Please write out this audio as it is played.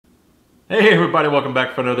Hey everybody, welcome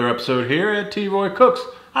back for another episode here at T. Roy Cooks.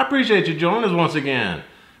 I appreciate you joining us once again.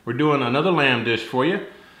 We're doing another lamb dish for you.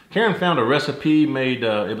 Karen found a recipe made,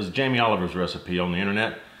 it was Jamie Oliver's recipe on the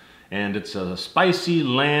internet. And it's a spicy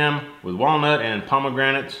lamb with walnut and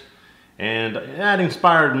pomegranates. And that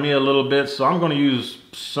inspired me a little bit, so I'm going to use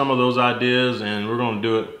some of those ideas and we're going to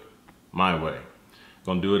do it my way.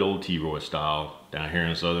 Going to do it old T. Roy style down here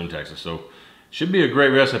in southern Texas. So should be a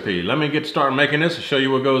great recipe. Let me get started making this and show you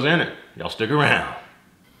what goes in it. Y'all stick around.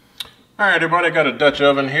 Alright everybody, I got a Dutch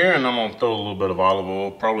oven here and I'm going to throw a little bit of olive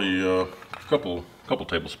oil, probably a couple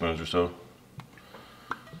tablespoons or so.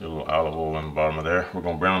 A little olive oil in the bottom of there. We're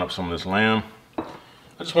going to brown up some of this lamb. I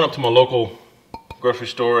just went up to my local grocery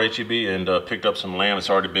store, HEB, and picked up some lamb. It's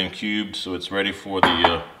already been cubed, so it's ready for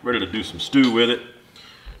the ready to do some stew with it.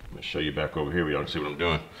 Let me show you back over here. Y'all can see what I'm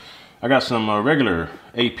doing. I got some regular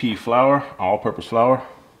AP flour, all-purpose flour.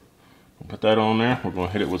 We'll put that on there. We're going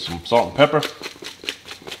to hit it with some salt and pepper.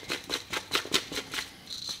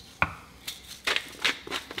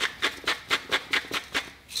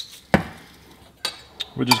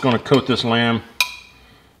 We're just going to coat this lamb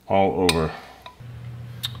all over.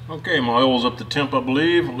 Okay, my oil's up to temp, I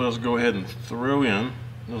believe. Let's go ahead and throw in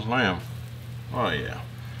this lamb. Oh yeah.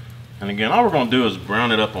 And again, all we're going to do is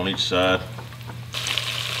brown it up on each side.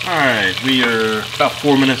 Alright, we are about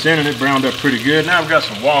 4 minutes in and it browned up pretty good. Now I've got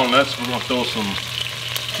some walnuts. We're going to throw some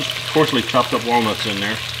coarsely chopped up walnuts in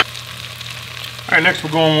there. Alright, next we're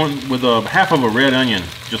going with half of a red onion,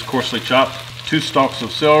 just coarsely chopped. 2 stalks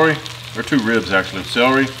of celery, or 2 ribs actually of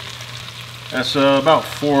celery. That's about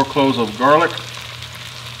 4 cloves of garlic.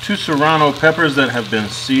 2 serrano peppers that have been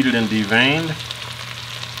seeded and deveined.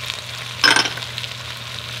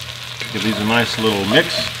 Give these a nice little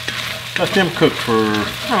mix. Let them cook for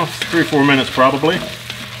 3-4 minutes probably.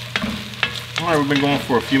 Alright, we've been going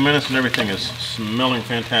for a few minutes and everything is smelling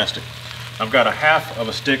fantastic. I've got a half of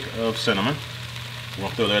a stick of cinnamon. We'll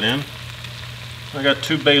throw that in. I got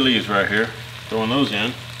 2 bay leaves right here. Throwing those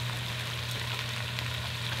in.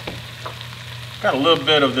 Got a little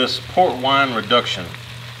bit of this port wine reduction.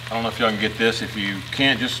 I don't know if y'all can get this. If you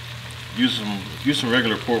can't, just use some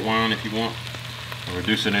regular port wine if you want. I'll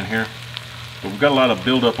reduce it in here. But we've got a lot of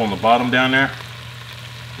buildup on the bottom down there,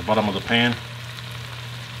 the bottom of the pan,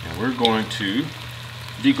 and we're going to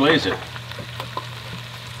deglaze it.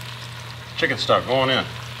 Chicken stock going in.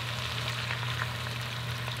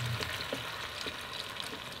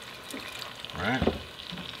 All right,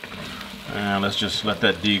 and let's just let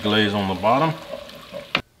that deglaze on the bottom.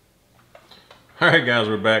 All right, guys,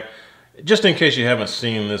 we're back. Just in case you haven't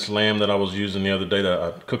seen this lamb that I was using the other day that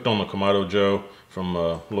I cooked on the Kamado Joe from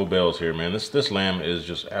Lobel's here, man. This lamb is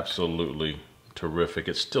just absolutely terrific.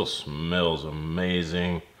 It still smells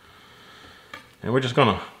amazing. And we're just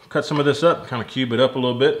gonna cut some of this up, kind of cube it up a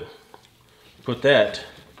little bit. Put that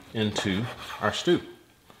into our stew.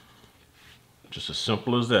 Just as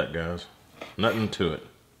simple as that, guys. Nothing to it.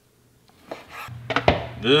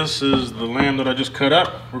 This is the lamb that I just cut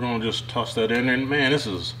up. We're gonna just toss that in there. And man, this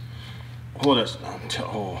is,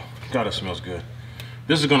 oh, God, it smells good.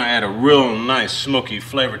 This is gonna add a real nice smoky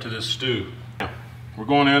flavor to this stew. We're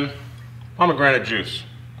going in pomegranate juice.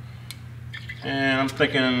 And I'm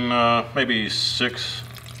thinking maybe 6,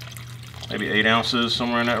 maybe 8 ounces,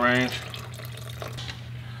 somewhere in that range.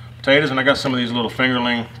 Potatoes, and I got some of these little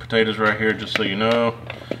fingerling potatoes right here, just so you know.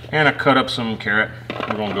 And I cut up some carrot.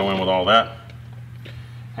 We're gonna go in with all that.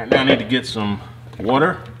 All right, now I need to get some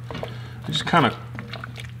water. Just kind of,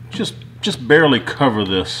 just barely cover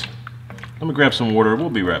this. Let me grab some water. We'll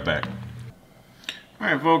be right back. All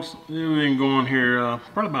right, folks, we've been going here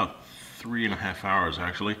probably about 3.5 hours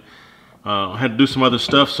actually. I had to do some other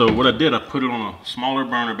stuff, so what I did, I put it on a smaller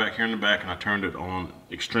burner back here in the back, and I turned it on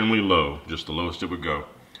extremely low, just the lowest it would go.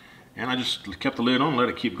 And I just kept the lid on, let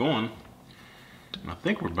it keep going. And I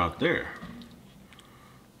think we're about there.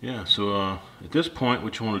 Yeah, so at this point,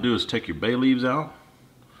 what you want to do is take your bay leaves out.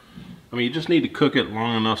 I mean, you just need to cook it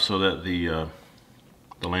long enough so that the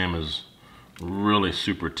lamb is really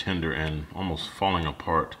super tender and almost falling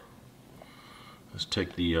apart. Let's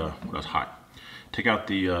take the, that's hot. Take out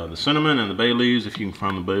the cinnamon and the bay leaves, if you can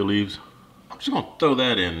find the bay leaves. I'm just going to throw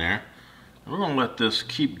that in there. And we're going to let this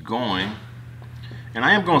keep going. And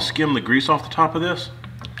I am going to skim the grease off the top of this.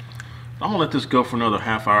 I'm going to let this go for another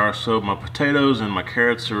half hour or so. My potatoes and my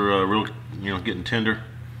carrots are really, getting tender.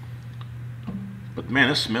 But man,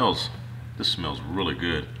 this smells really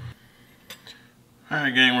good. All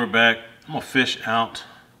right, gang, we're back. I'm going to fish out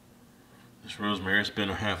this rosemary. It's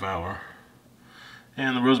been a half hour.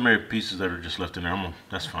 And the rosemary pieces that are just left in there,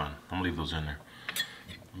 that's fine. I'm going to leave those in there.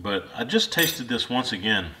 But I just tasted this once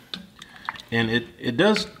again. And it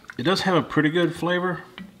does It does have a pretty good flavor,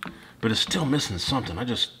 but it's still missing something. I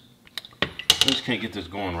just can't get this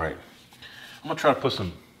going right. I'm gonna try to put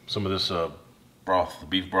some of this broth, the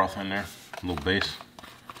beef broth in there, a little base.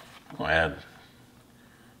 I'm gonna add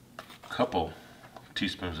a couple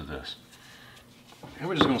teaspoons of this. And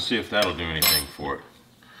we're just gonna see if that'll do anything for it.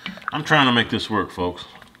 I'm trying to make this work, folks.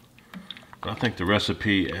 But I think the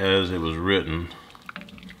recipe as it was written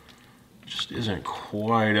just isn't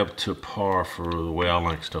quite up to par for the way I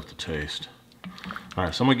like stuff to taste. All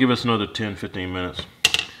right, so I'm gonna give us another 10-15 minutes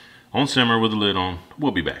on simmer with the lid on.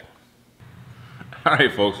 We'll be back. All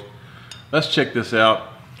right, folks, let's check this out.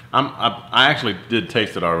 I actually did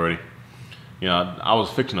taste it already. You know, I was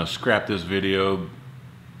fixing to scrap this video.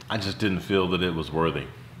 I just didn't feel that it was worthy.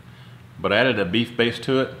 But I added a beef base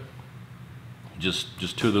to it. Just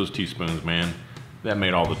 2 of those teaspoons, man. That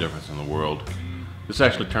made all the difference in the world. This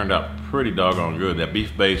actually turned out pretty doggone good. That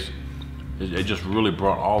beef base, it just really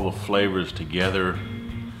brought all the flavors together.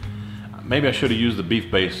 Maybe I should have used the beef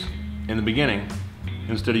base in the beginning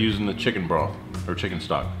instead of using the chicken broth or chicken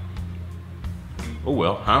stock. Oh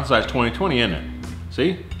well, hindsight's 20/20, isn't it?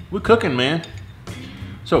 See, we're cooking, man.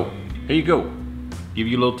 So here you go. Give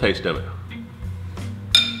you a little taste of it.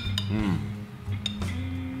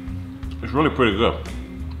 It's really pretty good.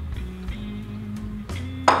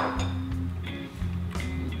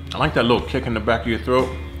 I like that little kick in the back of your throat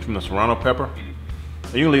from the serrano pepper.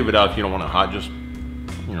 You can leave it out if you don't want it hot. Just,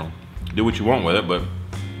 you know, do what you want with it. But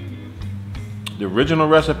the original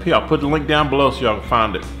recipe, I'll put the link down below so y'all can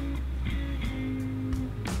find it.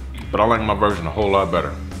 But I like my version a whole lot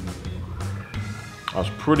better. I was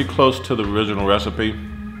pretty close to the original recipe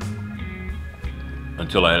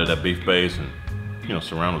until I added that beef base and, you know,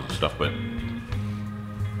 serranos and stuff. But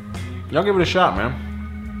y'all give it a shot, man.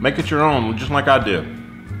 Make it your own, just like I did.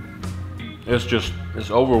 It's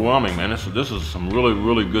overwhelming, man. This is some really,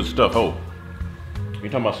 really good stuff. Oh,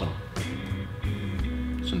 you're talking about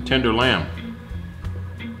some tender lamb.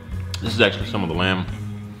 This is actually some of the lamb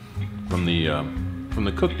from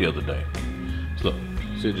the cook the other day. So look,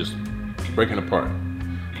 see it just breaking apart.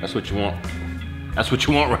 That's what you want. That's what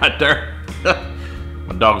you want right there.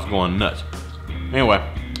 My dog's going nuts. Anyway,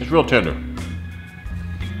 it's real tender.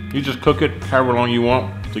 You just cook it however long you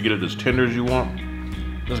want to get it as tender as you want.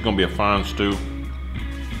 This is gonna be a fine stew.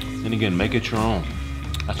 And again, make it your own.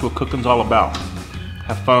 That's what cooking's all about.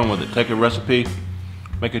 Have fun with it. Take a recipe,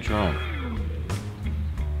 make it your own.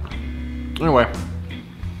 Anyway,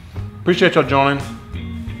 appreciate y'all joining.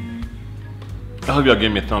 I hope y'all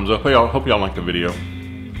give me a thumbs up. Hope y'all like the video.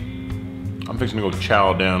 I'm fixing to go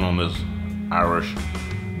chow down on this Irish,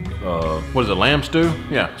 what is it, lamb stew?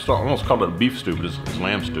 Yeah, I almost called it a beef stew, but it's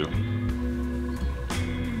lamb stew.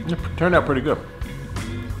 It turned out pretty good.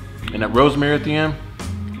 And that rosemary at the end,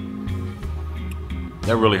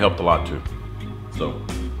 that really helped a lot too. So,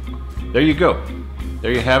 there you go.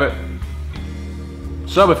 There you have it.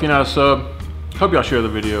 Sub if you're not a sub. Hope y'all share the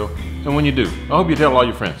video. And when you do, I hope you tell all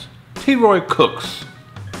your friends. T-Roy cooks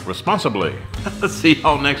responsibly. See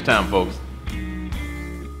y'all next time, folks.